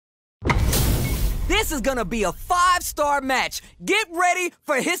This is gonna be a 5-star match. Get ready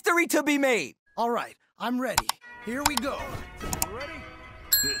for history to be made. All right, I'm ready. Here we go. You ready?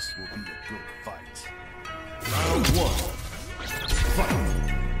 This will be a good fight. Round 1.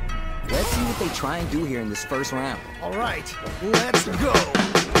 Fight. Let's see what they try and do here in this first round. All right, let's go.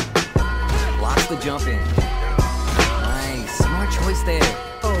 Blocks the jump in. Nice, smart choice there.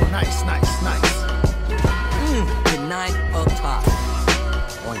 Oh, nice. Denied up top.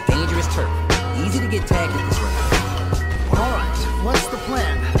 On dangerous turf. Easy to get tagged at this round. All right, what's the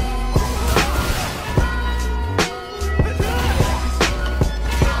plan?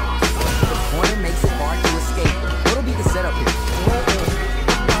 The corner makes it hard to escape. What'll be the setup here?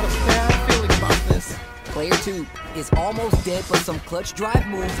 I've got a bad feeling about this. Player 2 is almost dead, but some clutch drive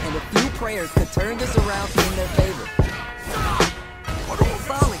moves and a few prayers could turn this around in their favor.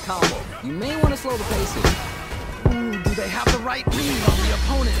 Solid combo. You may want to slow the pace here. Ooh, do they have the right read on the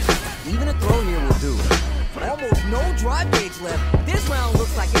opponent? Even a throw here will do. Almost no drive gauge left. This round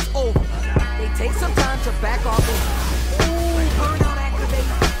looks like it's over. They take some time to back off and burnout activate.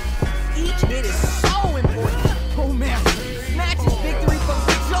 Each hit is so important. Oh man, Snatches victory from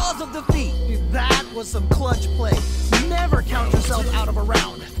the jaws of defeat. that was some clutch play. Never count yourself out of a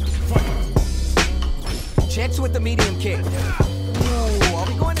round. Checks with the medium kick. Ooh, are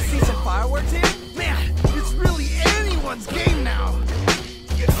we going to see some fireworks here? Man, it's really anyone's game now.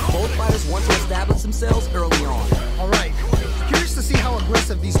 Both fighters want to establish themselves early on. All right, curious to see how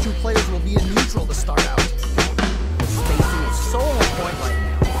aggressive these two players will be in neutral to start out. The spacing is so on point right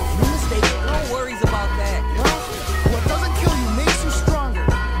now. No mistake, no worries about that. Well, what doesn't kill you makes you stronger.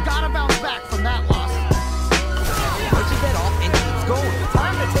 Gotta bounce back from that loss. Punches that off and keeps going.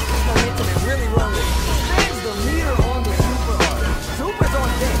 Time to take this momentum and really run with it. Stands the leader on the super hard. Super's on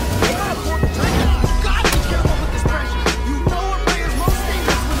deck. They gotta pull the trigger. Gotta be careful with this pressure. You know a player's most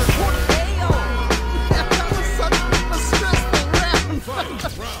dangerous when they're quarter. That was such a stressful round.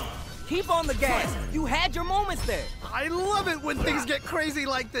 Keep on the gas. You had your moments there. I love it when things get crazy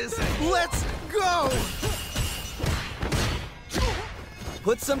like this. Let's go.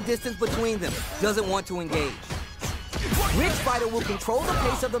 Put some distance between them. Doesn't want to engage. Which fighter will control the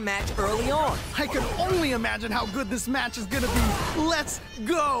pace of the match early on? I can only imagine how good this match is gonna be. Let's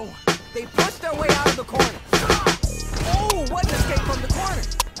go. They push their way out of the corner. Oh, what an escape from the corner.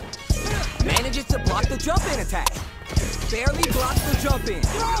 Manages to block the jump-in attack. Barely blocks the jump-in.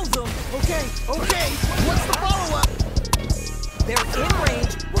 Throws them. Okay. What's the follow-up? They're in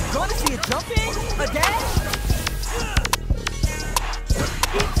range. We're gonna see a jump-in, a dash.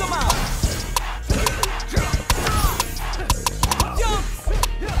 Keeps them out. Jumps.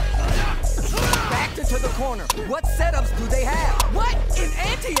 Back into the corner. What setups do they have? What? In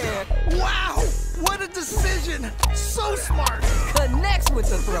anti-air. Wow, what a decision. So smart. Connects with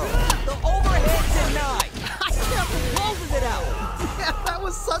the throw. The overhead denied. I can't Closes it out. Yeah, that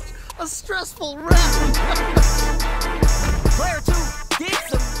was such a stressful round. Player 2 did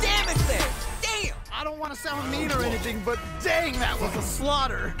some damage there. Damn. I don't want to sound mean or anything, but dang, that was a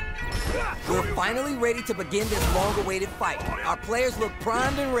slaughter. We're finally ready to begin this long-awaited fight. Our players look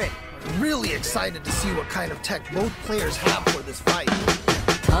primed and ready. Really excited to see what kind of tech both players have for this fight.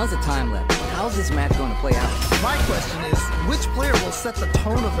 Tons of time left. How's this match going to play out? My question is, which player will set the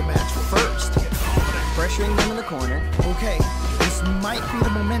tone of the match first? Pressuring them in the corner. Okay, this might be the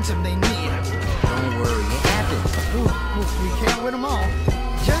momentum they need. Don't worry, it happens. Ooh, we can't win them all.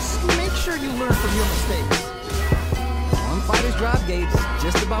 Just make sure you learn from your mistakes. One fighter's drive gauge is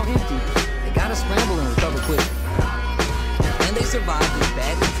just about empty. They gotta scramble and recover quick. And they survive this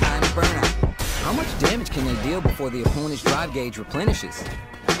badly timed burnout. How much damage can they deal before the opponent's drive gauge replenishes?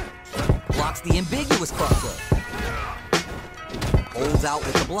 Blocks the ambiguous cross-up. Holds out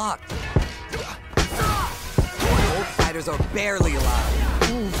with the block. Both fighters are barely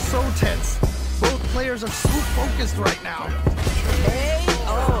alive. Ooh, so tense. Both players are so focused right now.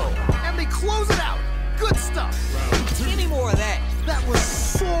 K.O. And they close it out. Good stuff. Give me more of that. That was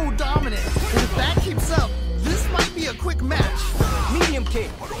so dominant. And if that keeps up, this might be a quick match. Medium kick.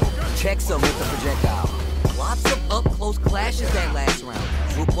 Checks him with the projectile. Lots of up-close clashes that last round.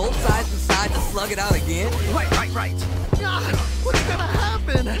 Will both sides decide to slug it out again? Right. God, what's gonna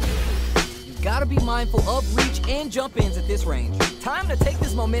happen? You gotta be mindful of reach and jump-ins at this range. Time to take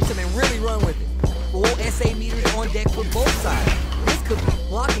this momentum and really run with it. Full SA meters on deck for both sides. This could be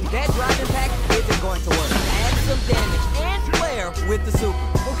blocking that drive impact isn't going to work. Add some damage and flair with the super.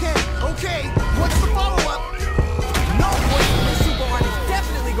 Okay. What's the follow-up? No question, this super art is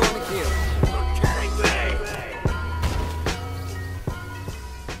definitely going to kill.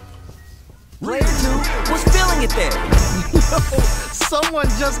 Player 2 was feeling it there. Someone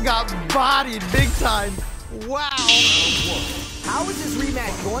just got bodied big time. Wow. How is this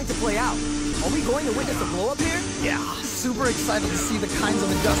rematch going to play out? Are we going to witness a blow-up here? Yeah, super excited to see the kinds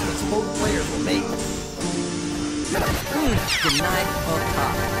of adjustments both players will make. Denied up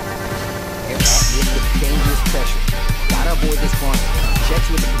top. They're at risk of dangerous pressure. Gotta avoid this corner. Checks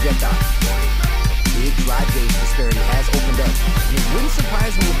with the projectile. Big drive gauge disparity has opened up. And it wouldn't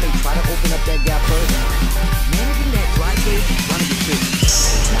surprise me if they try to open up that gap further. Managing that drive gauge is gonna be tricky.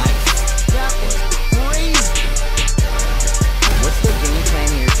 Nice. That was crazy. What's their game plan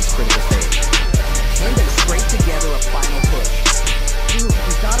here at this critical stage? Can they scrape together a final push? Dude,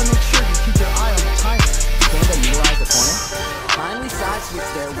 you gotta make sure you keep your eye on the timer. Can they utilize the corner? Timely side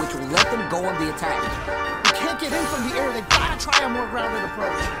switch there, which will let them go on the attack. You can't get in from the air. They gotta try a more grounded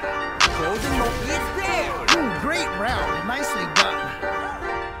approach. Closing mode is there! Great round. Nicely done.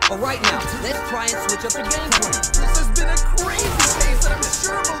 Alright now, let's try and switch up the game plan. This has been a crazy pace, and I'm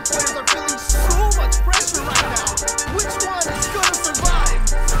sure both players are feeling so much pressure right now. Which one is gonna survive?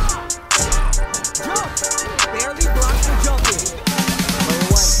 Jump! Barely blocks the jump in. Player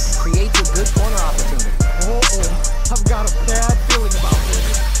 1 creates a good corner opportunity. Uh-oh. I've got a bad feeling about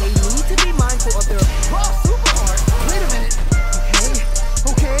this. They need to be mindful of their super hard. Wait a minute.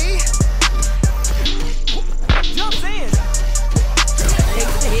 Okay. Jumps in!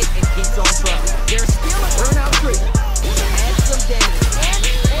 Takes the hit and keeps on trucking. There's still a burnout trigger. Adds some damage. And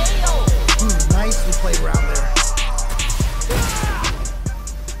KO! Nicely played around there.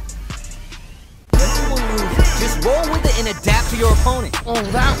 Everyone loses. Just roll with it and adapt to your opponent. Oh,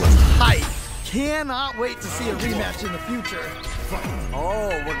 that was hype. Cannot wait to see a rematch in the future. Oh,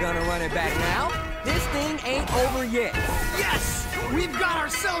 we're gonna run it back now? This thing ain't over yet. Yes! We've got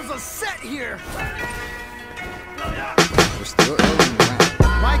ourselves a set here. We're still early in the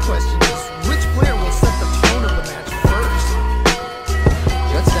round. My question is, which player will set the tone of the match first?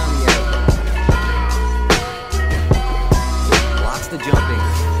 Shuts down the arrow. Blocks the jump in.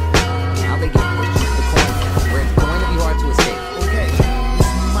 Now they get pushed into the corner, where it's going to be hard to escape. Okay,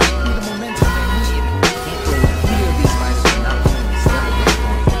 this might be the momentum they need. Can't play either of these fighters are not willing to step against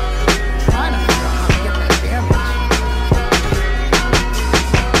corner. Trying to figure out how to get that damage.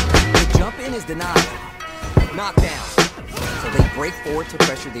 The jump in is denied. Knockdown. So they break forward to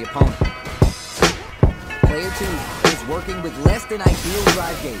pressure the opponent. Player 2 is working with less than ideal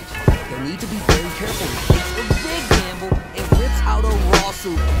drive gauge. They need to be very careful. It's a big gamble and rips out a raw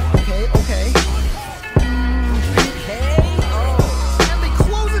super. Okay. And they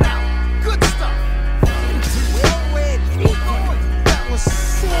close it out. Good stuff. Well read. Keep going. That was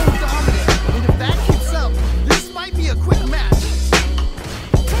so dominant. And if that keeps up, this might be a quick match.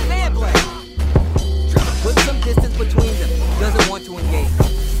 Fan play. Put some distance between them. Doesn't want to engage.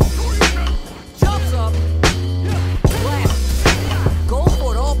 Jumps up. Blast. Goes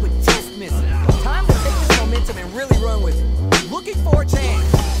for it all, but just misses. Time to take this momentum and really run with it. Looking for a chance.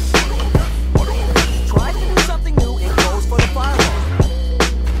 Tries to do something new and goes for the fireball.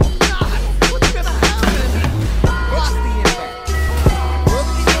 God, what's gonna happen? Blocks the impact.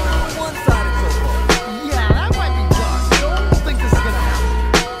 Looking a little one-sided so far. Yeah, that might be done. Don't think this is gonna happen.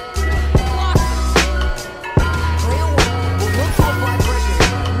 Blocks it. Player 1 will look to apply pressure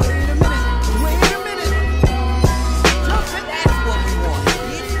here. Wait a minute. Jumps in. That's what we want.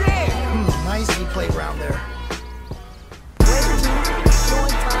 It's there. Nicely played round there. Player 2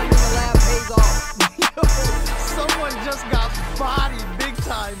 showing time in the lab pays off. Yo, someone just got bodied big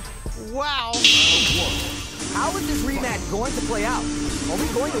time. Wow. How is this rematch going to play out? Are we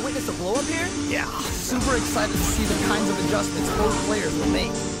going to witness a blow-up here? Yeah, super excited to see the kinds of adjustments both players will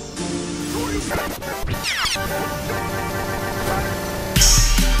make. You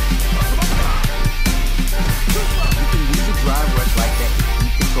can use a drive rush like that to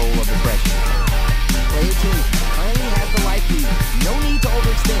keep control of the pressure. Player 2 currently has the life lead. No need to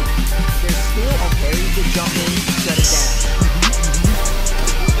overextend. There's still a parry to jump in to shut it down.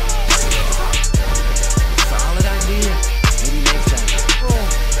 Solid idea. Maybe next time. Oh,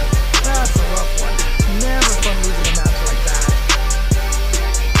 that's a rough one. Never fun losing a match like that.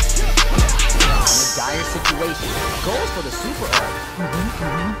 In a dire situation, goes for the super art.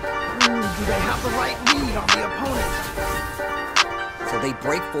 Do they have the right lead on the opponent? So they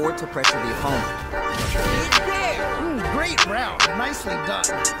break forward to pressure the opponent. It's there! Great round. Nicely done.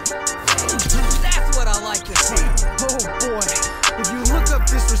 That's what I like to see. Oh boy. If you look up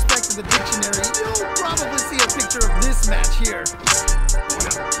disrespect in the dictionary, you'll probably see a picture of this match here.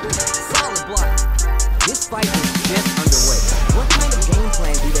 Solid block. This fight is just underway. What kind of game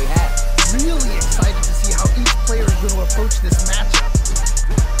plan do they have? Really excited to see how each player is going to approach this matchup.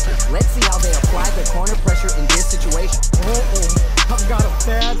 Let's see how they apply their corner pressure in this situation. Uh-oh. I've got a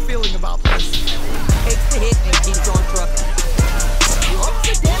bad feeling about this. Takes the hit and keeps on trucking. Ups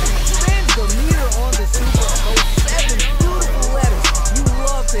the damage expands the meter on the super. Those 7 beautiful letters. You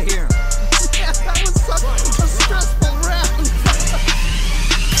love to hear them. Yeah, that was such a stressful round.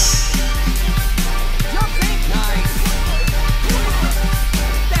 Jump in. Nice.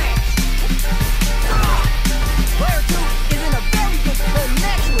 Thanks. Player 2 is in a very good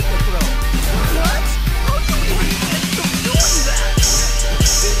connection with the throw. What? How do you even get to doing that?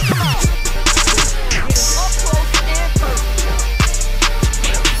 Getting up close and personal.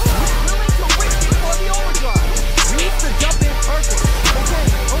 Willing to risk it for the overdrive. Reads the jump in perfect.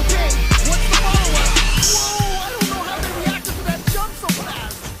 Okay, what's the follow-up? Whoa, I don't know how they reacted to that jump so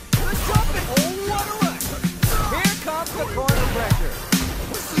fast. The jump in. Oh, what a rush. Here comes the corner pressure.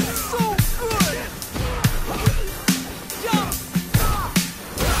 This is so good. Jump.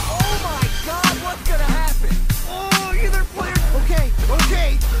 Oh my God, what's gonna happen? Oh, either player. Okay,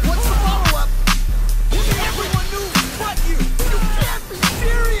 what's the follow-up? Everyone knew but you. You can't be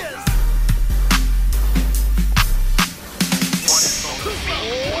serious.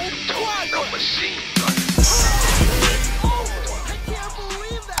 Oh, I can't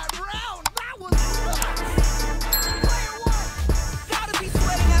believe that round. That was nuts. Player 1. Gotta be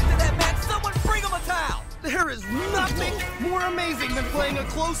sweating after that match. Someone bring him a towel. There is nothing more amazing than playing a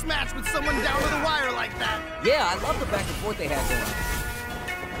close match with someone down to the wire like that. Yeah, I love the back and forth they had going.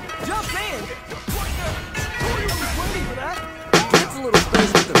 Jump in. Waiting for that. Gets a little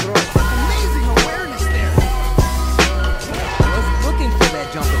space with the throw. Amazing awareness there. Was looking for that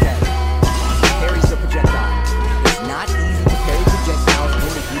jump attack. Parries the projectile. It's not easy to parry projectiles in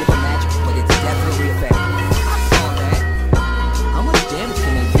the heat of a match, but it's definitely effective. I saw that. How much damage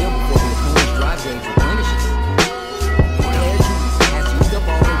can they deal before the opponent's drive gauge replenishes? Player 2 has used up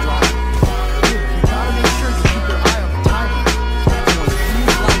all their drive. You gotta make sure you keep your eye on the timer. That's one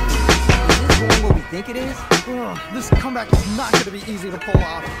huge life. Is this going where we think it is? This comeback is not gonna be easy to pull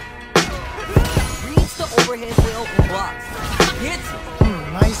off. Reads the overhead wheel and blocks. Hits it.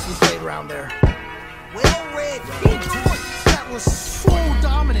 Nicely played around there. Well read. Keep going. That was so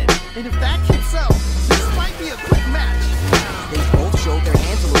dominant. And if that keeps up, this might be a quick match. They both showed their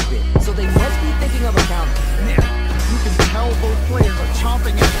hands a little bit, so they must be thinking of a counter. Man, you can tell both players are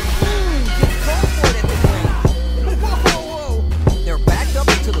chomping at it. Just go for it at the range. Whoa. They're backed up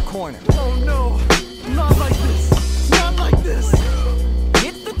into the corner. Oh no. Not like this. Not like this.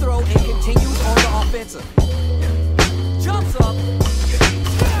 Gets the throw and continues on the offensive. Jumps up.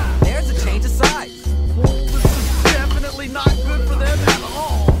 There's a change of size. This is definitely not good for them at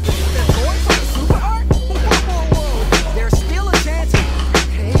all. They're going for the super art? Whoa. There's still a chance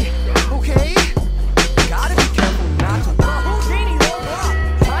here. Okay. Gotta be careful not to. Houdini won't rock.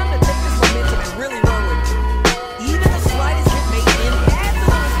 Time to take this momentum and really run with it. Even the slightest hit may end adds a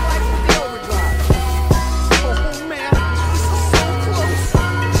little spice with the overdrive. Oh man, this is so close.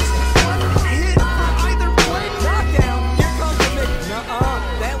 Just one hit for either play. Knockdown. Here comes the mid. Nuh-uh.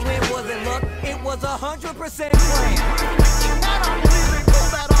 That win wasn't luck. It was 100% planned. I cannot believe they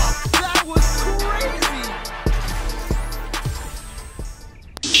pulled that off. That was crazy.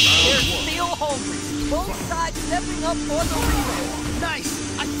 They're still hungry. Both sides stepping up for the rebound. Nice.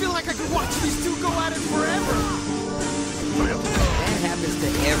 I feel like I could watch these two go at it forever. That happens to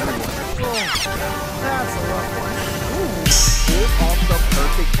everyone. That's a rough one. Pulled off the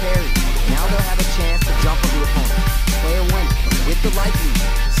perfect parry. Now they'll have a chance to jump on the opponent. Player 1 with the life lead.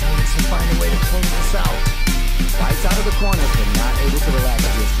 Just needs to find a way to close this out. Fights out of the corners, but not able to relax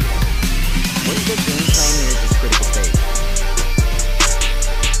just yet. What is their game plan here at this critical stage?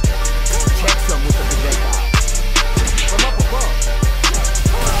 Checks them with the projectile. From up above.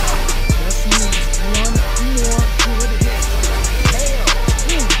 Just needs one more good hit. Hail.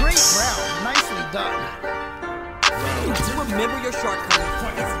 Great round. Nicely done. Remember your shortcomings.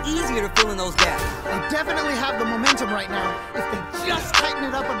 It's easier to fill in those gaps. They definitely have the momentum right now. If they just tighten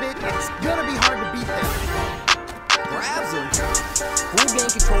it up a bit, it's gonna be hard to beat them. Grabs him. Who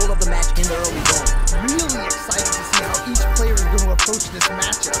gained control of the match in the early going? Really excited to see how each player is going to approach this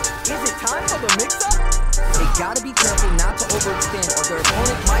matchup. Is it time for the mix-up? They gotta be careful not to overextend or their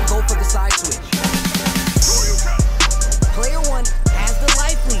opponent might go for the side switch. Player 1 has the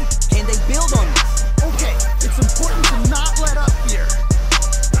life lead. Can they build on this? Okay, it's important to not let up here.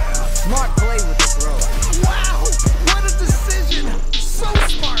 Smart play with the throw. Wow, what a decision. So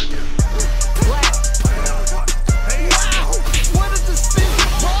smart. Blast. Wow, what a decision.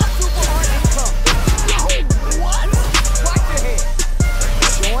 Super hard income. No, what? Watch your head.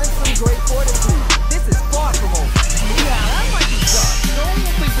 Showing some great fortitude. This is far from over. Yeah, that might be tough. Don't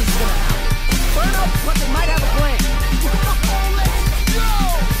think this is going to happen. Burn up, but they might have a plan. Oh, let's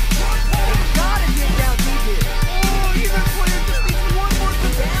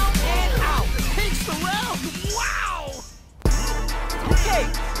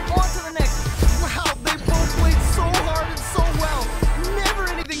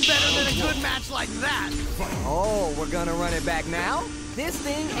like that. Oh, we're gonna run it back now? This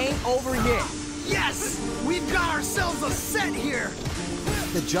thing ain't over yet. Yes! We've got ourselves a set here.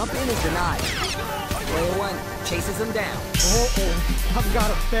 The jump in is denied. Player one chases him down. Uh-oh. I've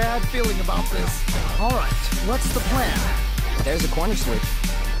got a bad feeling about this. All right, what's the plan? There's a corner switch.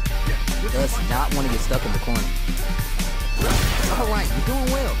 Does not want to get stuck in the corner. All right, you're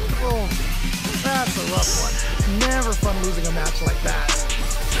doing well. Oh, that's a rough one. Never fun losing a match like that.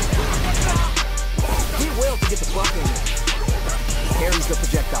 Did well to get the buck in there. Carries the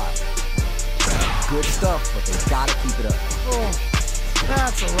projectile. Good stuff, but they gotta keep it up. Oh,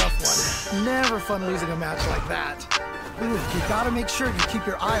 that's a rough one. Never fun losing a match like that. Ooh, you gotta make sure you keep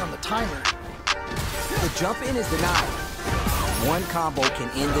your eye on the timer. The jump in is denied. One combo can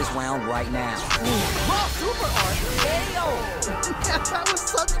end this round right now. Oh, super art! That was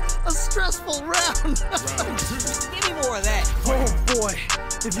such a stressful round. Give me more of that. Oh boy,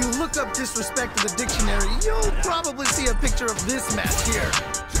 if you look up disrespect in the dictionary, you'll probably see a picture of this match here.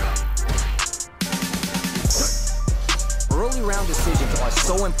 Early round decisions are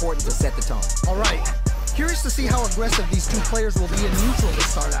so important to set the tone. All right, curious to see how aggressive these two players will be in neutral to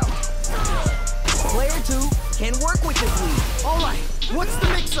start out. Player two can work with this lead. All right, what's the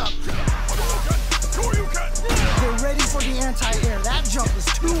mix-up? They're ready for the anti-air. That jump is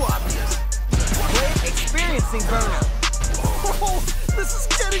too obvious. Player experiencing burnout. Oh, this is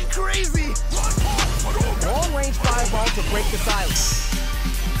getting crazy. Long-range fireball to break the silence.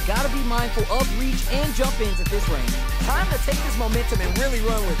 Gotta be mindful of reach and jump-ins at this range. Time to take this momentum and really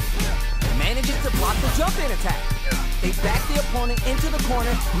run with it. Manages to block the jump-in attack. They back the opponent into the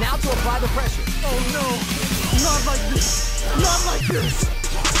corner, now to apply the pressure. Oh no, not like this. Not like this.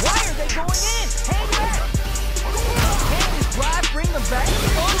 Why are they going in? Hang back! Can his drive bring them back?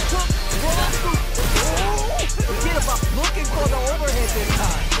 Untook, wrong through. Forget about looking for the overhead this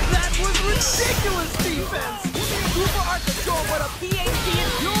time. That was ridiculous defense. Super Art control, but a PhD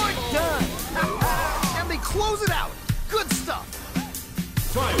and you're done. And they close it out. Good stuff.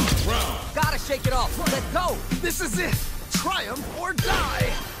 Final round. Gotta shake it off. Let's go. This is it. Triumph or die.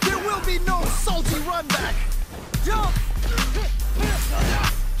 There will be no salty run back. Jump!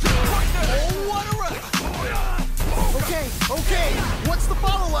 Oh, what a run! Okay. What's the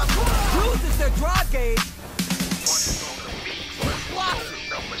follow-up? Uses their drive gauge. Blocks it.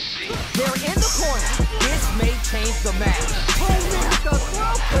 They're in the corner. This may change the match. Oh, man, the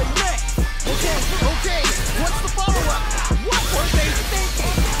throw connects. Okay. What's the follow-up? What were they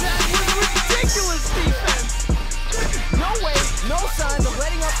thinking? That was ridiculous defense. No way, no signs of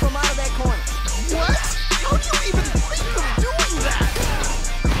letting up from out of that corner. What? How do you even think of doing that?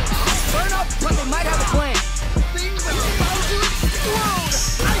 Burn up, but they might have a plan. Things are about to explode.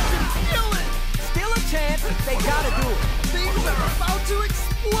 I can feel it. Still a chance, they gotta do it. Things are about to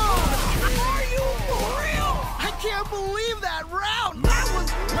explode. Are you for real? I can't believe that round. That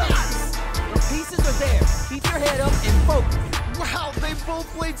was nuts. The pieces are there. Keep your head up and focus. Wow, they both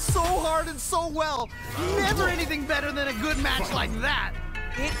played so hard and so well. Never anything better than a good match like that.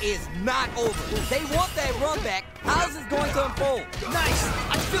 It is not over. They want that run back. How's this going to unfold? Nice.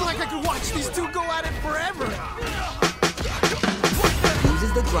 I feel like I could watch these two go at it forever.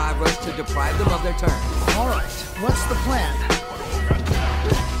 Uses the drive rush to deprive them of their turn. All right, what's the plan?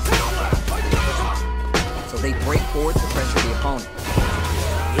 So they break forward to pressure the opponent.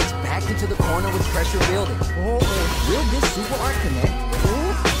 It's back into the corner with pressure building. Oh, will this super art connect?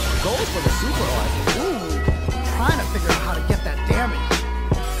 Ooh, goes for the super art. ooh. Trying to figure out how to get that damage.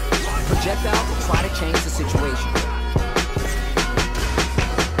 Projectile to try to change the situation.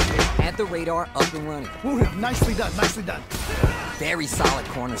 At the radar, up and running. Ooh, nicely done, nicely done. Very solid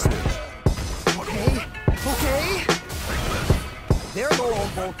corner switch. Okay. They're low on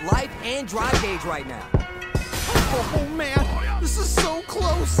both life and drive gauge right now. Oh man, this is so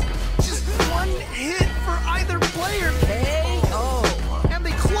close. Just one hit for either player. KO. And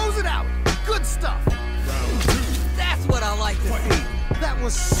they close it out. Good stuff. That's what I like to see. That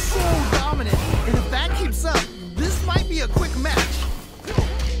was so dominant. And if that keeps up, this might be a quick match.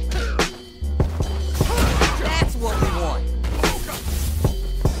 That's what we want.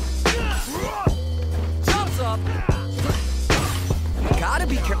 Jumps up. Gotta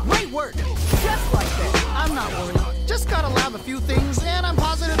be careful. Great work. Just like that. I'm not worried. Just gotta lab a few things, and I'm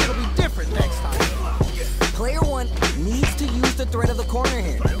positive it'll be different next time. Player one needs to use the threat of the corner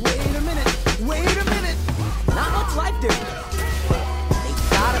here. Wait a minute. Not much life difference. They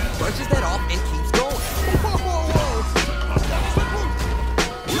gotta brushes that off and keeps going. Whoa.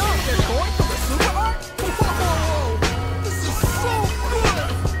 No, they're going for the super art? Whoa. This is so good.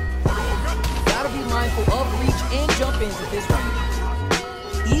 Gotta be mindful of reach and jump ins at this